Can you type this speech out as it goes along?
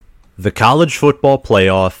The college football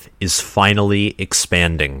playoff is finally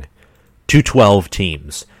expanding to 12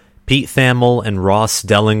 teams. Pete Thamel and Ross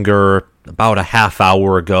Dellinger, about a half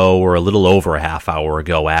hour ago, or a little over a half hour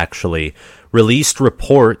ago actually, released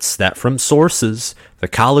reports that from sources, the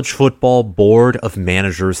College Football Board of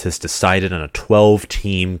Managers has decided on a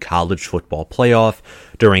 12-team college football playoff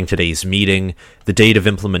during today's meeting. The date of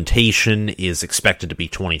implementation is expected to be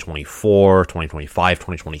 2024, 2025,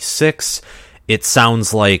 2026. It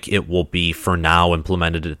sounds like it will be, for now,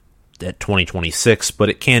 implemented at 2026, but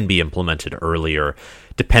it can be implemented earlier,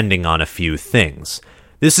 depending on a few things.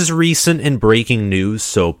 This is recent and breaking news,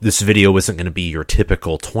 so this video isn't going to be your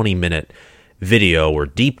typical 20-minute video or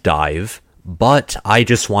deep dive, but I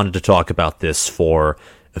just wanted to talk about this for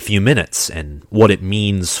a few minutes and what it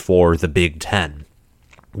means for the Big Ten,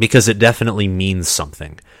 because it definitely means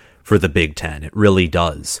something for the Big Ten. It really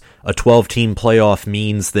does. A 12-team playoff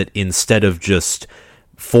means that instead of just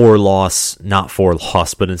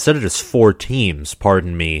but instead of just four teams,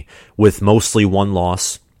 with mostly one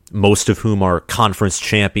loss, most of whom are conference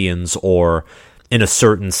champions or, in a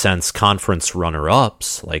certain sense, conference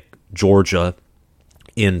runner-ups, like Georgia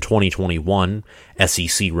in 2021,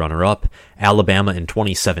 SEC runner-up. Alabama in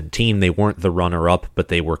 2017, they weren't the runner-up, but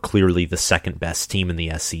they were clearly the second-best team in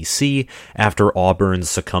the SEC after Auburn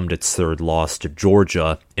succumbed its third loss to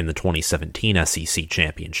Georgia in the 2017 SEC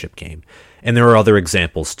championship game. And there are other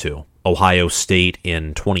examples, too. Ohio State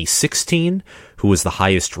in 2016, who was the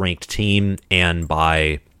highest-ranked team, and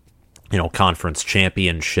by conference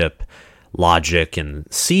championship logic and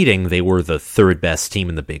seeding, they were the third best team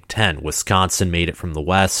in the Big Ten. Wisconsin made it from the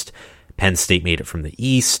West. Penn State made it from the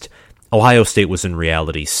East. Ohio State was in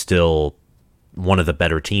reality still one of the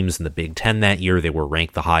better teams in the Big Ten that year. They were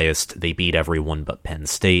ranked the highest. They beat everyone but Penn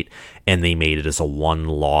State, and they made it as a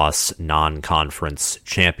one-loss non-conference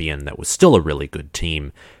champion that was still a really good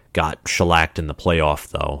team. Got shellacked in the playoff,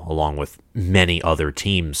 though, along with many other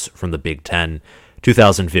teams from the Big Ten.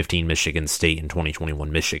 2015 Michigan State and 2021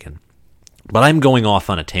 Michigan. But I'm going off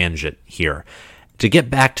on a tangent here. To get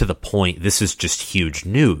back to the point, this is just huge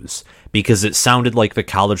news, because it sounded like the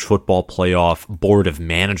College Football Playoff Board of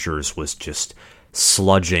Managers was just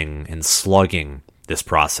sludging and slugging this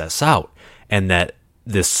process out, and that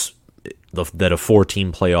a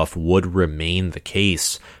four-team playoff would remain the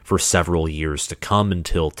case for several years to come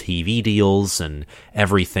until TV deals and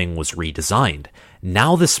everything was redesigned.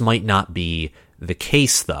 Now this might not be the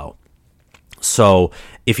case, though. So,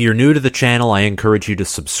 if you're new to the channel, I encourage you to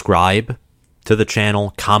subscribe to the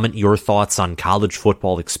channel, comment your thoughts on college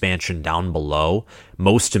football expansion down below.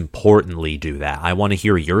 Most importantly, do that. I want to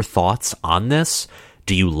hear your thoughts on this.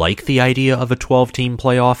 Do you like the idea of a 12-team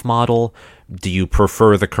playoff model? Do you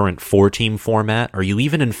prefer the current 4-team format? Are you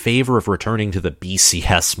even in favor of returning to the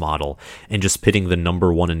BCS model and just pitting the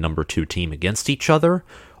number 1 and number 2 team against each other?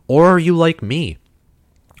 Or are you like me?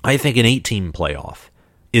 I think an 8-team playoff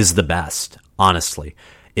is the best, honestly.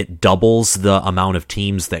 It doubles the amount of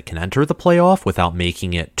teams that can enter the playoff without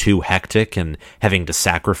making it too hectic and having to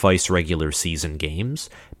sacrifice regular season games.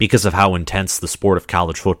 Because of how intense the sport of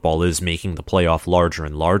college football is, making the playoff larger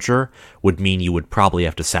and larger would mean you would probably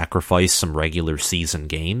have to sacrifice some regular season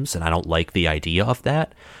games, and I don't like the idea of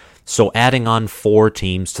that. So adding on 4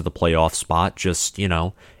 teams to the playoff spot, just,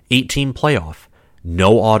 8-team playoff.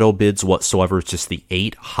 No auto bids whatsoever. It's just the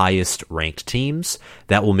 8 highest ranked teams.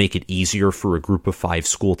 That will make it easier for a group of 5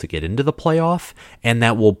 school to get into the playoff, and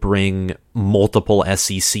that will bring multiple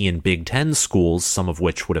SEC and Big Ten schools, some of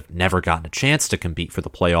which would have never gotten a chance to compete for the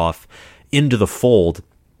playoff, into the fold.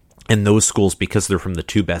 And those schools, because they're from the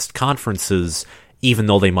 2 best conferences, even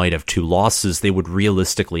though they might have 2 losses, they would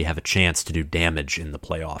realistically have a chance to do damage in the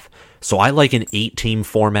playoff. So I like an 8-team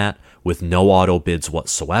format with no auto bids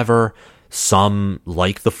whatsoever. Some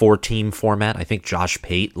like the 4-team format. I think Josh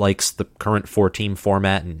Pate likes the current 4-team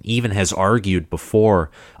format and even has argued before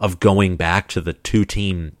of going back to the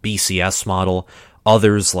 2-team BCS model.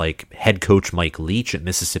 Others, like head coach Mike Leach at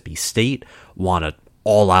Mississippi State, want an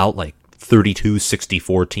all-out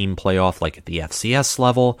 32-64 team playoff like at the FCS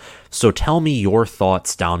level. So tell me your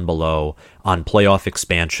thoughts down below on playoff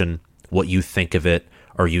expansion, what you think of it.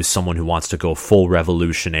 Are you someone who wants to go full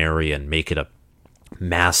revolutionary and make it a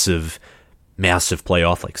massive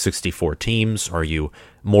playoff, like 64 teams? Are you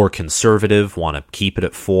more conservative, want to keep it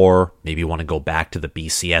at 4, maybe want to go back to the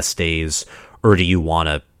BCS days? Or do you want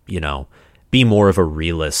to, be more of a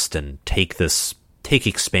realist and take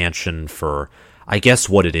expansion for, I guess,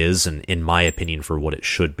 what it is, and in my opinion, for what it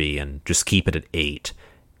should be, and just keep it at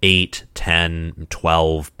 8, 10,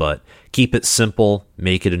 12, but keep it simple,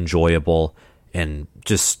 make it enjoyable, and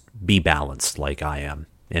just be balanced like I am,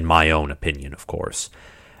 in my own opinion, of course.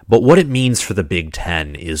 But what it means for the Big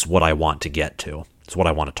Ten is what I want to get to. It's what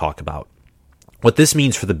I want to talk about. What this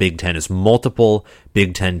means for the Big Ten is multiple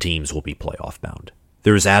Big Ten teams will be playoff bound.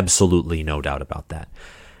 There is absolutely no doubt about that.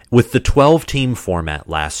 With the 12-team format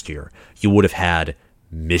last year, you would have had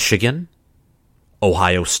Michigan,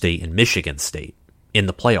 Ohio State, and Michigan State in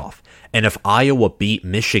the playoff. And if Iowa beat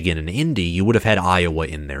Michigan and Indy, you would have had Iowa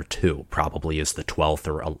in there too, probably as the 12th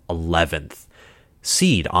or 11th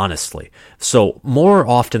seed, honestly. So more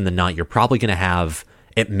often than not, you're probably going to have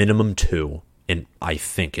at minimum 2, and I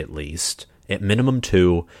think at least, at minimum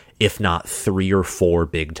 2, if not 3 or 4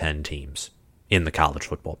 Big Ten teams in the college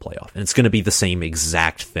football playoff. And it's going to be the same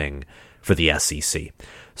exact thing for the SEC.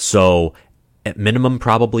 So at minimum,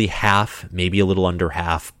 probably half, maybe a little under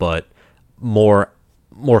half, but more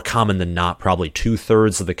common than not, probably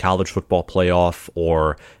 2/3 of the college football playoff,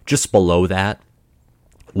 or just below that,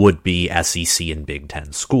 would be SEC and Big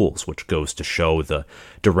Ten schools, which goes to show the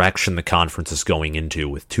direction the conference is going into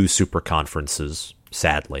with 2 super conferences,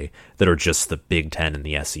 sadly, that are just the Big Ten and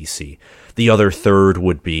the SEC. The other third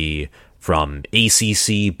would be from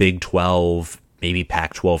ACC, Big 12, maybe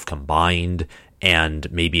Pac-12 combined, and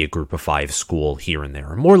maybe a group of 5 school here and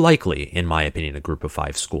there. More likely, in my opinion, a group of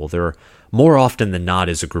 5 school. There, more often than not,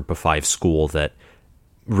 is a group of 5 school that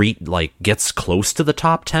gets close to the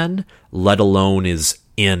top 10, let alone is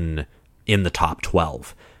in the top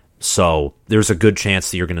 12. So there's a good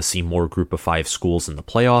chance that you're going to see more group of 5 schools in the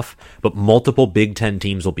playoff, but multiple Big Ten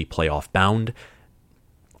teams will be playoff bound.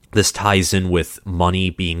 This ties in with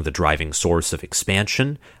money being the driving source of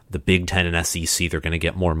expansion. The Big Ten and SEC, they're going to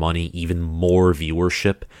get more money, even more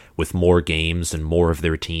viewership with more games and more of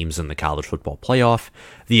their teams in the college football playoff.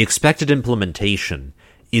 The expected implementation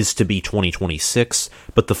is to be 2026,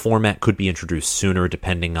 but the format could be introduced sooner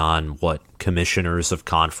depending on what commissioners of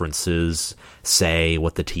conferences say,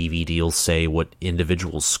 what the TV deals say, what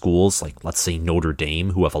individual schools, like let's say Notre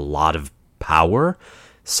Dame, who have a lot of power,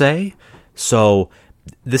 say. So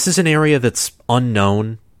this is an area that's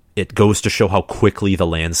unknown. It goes to show how quickly the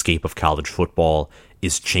landscape of college football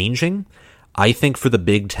is changing. I think for the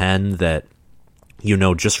Big Ten that,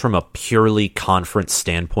 just from a purely conference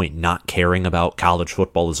standpoint, not caring about college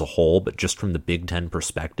football as a whole, but just from the Big Ten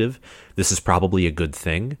perspective, this is probably a good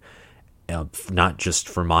thing. Not just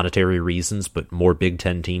for monetary reasons, but more Big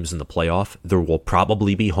Ten teams in the playoff. There will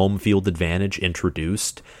probably be home field advantage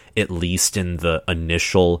introduced, at least in the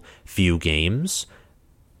initial few games.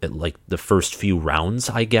 Like the first few rounds,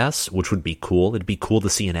 I guess, which would be cool. It'd be cool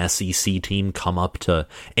to see an SEC team come up to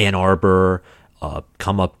Ann Arbor,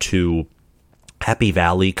 come up to Happy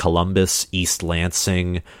Valley, Columbus, East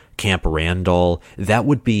Lansing, Camp Randall. That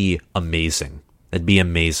would be amazing. It'd be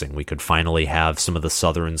amazing. We could finally have some of the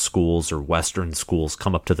southern schools or western schools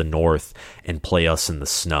come up to the north and play us in the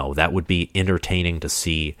snow. That would be entertaining to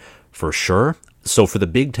see for sure. So for the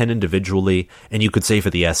Big Ten individually, and you could say for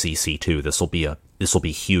the SEC too, this will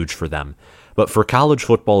be huge for them. But for college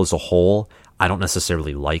football as a whole, I don't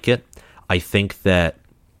necessarily like it. I think that,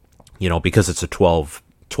 because it's a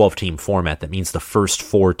 12-team format, that means the first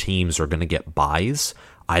 4 teams are going to get byes.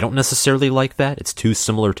 I don't necessarily like that. It's too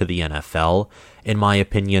similar to the NFL, in my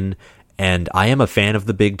opinion. And I am a fan of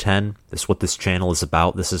the Big Ten. This is what this channel is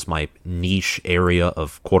about. This is my niche area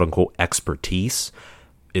of quote-unquote expertise,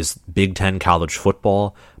 is Big Ten college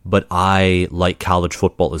football, but I like college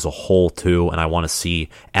football as a whole too, and I want to see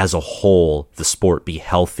as a whole the sport be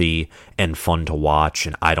healthy and fun to watch,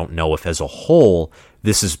 and I don't know if as a whole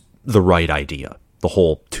this is the right idea. The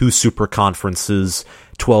whole 2 super conferences,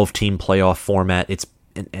 12-team playoff format,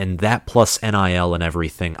 and that plus NIL and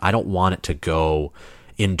everything, I don't want it to go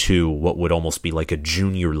into what would almost be like a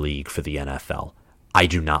junior league for the NFL. I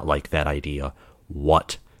do not like that idea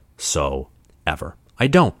whatsoever. I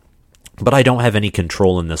don't. But I don't have any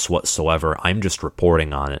control in this whatsoever. I'm just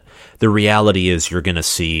reporting on it. The reality is you're going to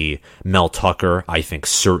see Mel Tucker, I think,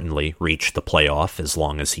 certainly reach the playoff as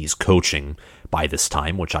long as he's coaching by this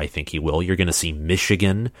time, which I think he will. You're going to see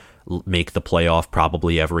Michigan make the playoff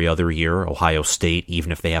probably every other year. Ohio State,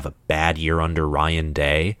 even if they have a bad year under Ryan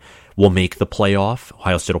Day, will make the playoff.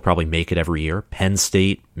 Ohio State will probably make it every year. Penn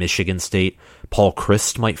State, Michigan State, Paul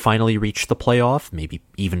Chryst might finally reach the playoff, maybe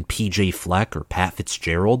even PJ Fleck or Pat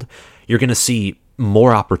Fitzgerald. You're going to see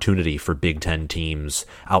more opportunity for Big Ten teams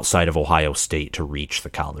outside of Ohio State to reach the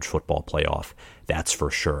college football playoff. That's for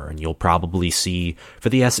sure. And you'll probably see, for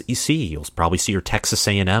the SEC, you'll probably see your Texas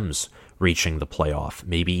A&Ms reaching the playoff.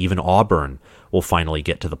 Maybe even Auburn will finally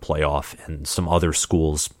get to the playoff, and some other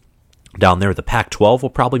schools down there. The Pac-12 will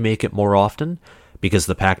probably make it more often, because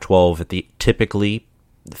the Pac-12 typically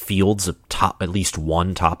fields at least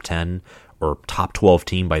one top 10 or top 12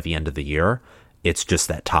 team by the end of the year. It's just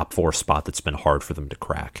that top 4 spot that's been hard for them to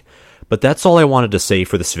crack. But that's all I wanted to say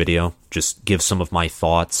for this video. Just give some of my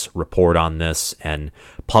thoughts, report on this, and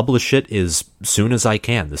publish it as soon as I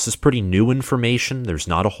can. This is pretty new information. There's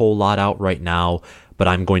not a whole lot out right now, but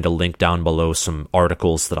I'm going to link down below some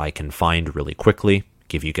articles that I can find really quickly,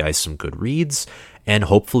 give you guys some good reads, and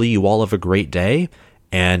hopefully you all have a great day.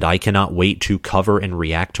 And I cannot wait to cover and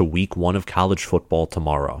react to week 1 of college football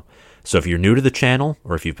tomorrow. So if you're new to the channel,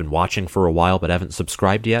 or if you've been watching for a while but haven't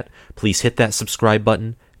subscribed yet, please hit that subscribe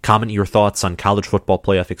button, comment your thoughts on college football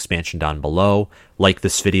playoff expansion down below, like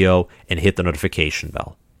this video, and hit the notification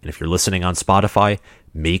bell. And if you're listening on Spotify,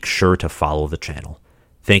 make sure to follow the channel.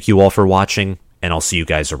 Thank you all for watching, and I'll see you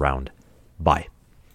guys around. Bye.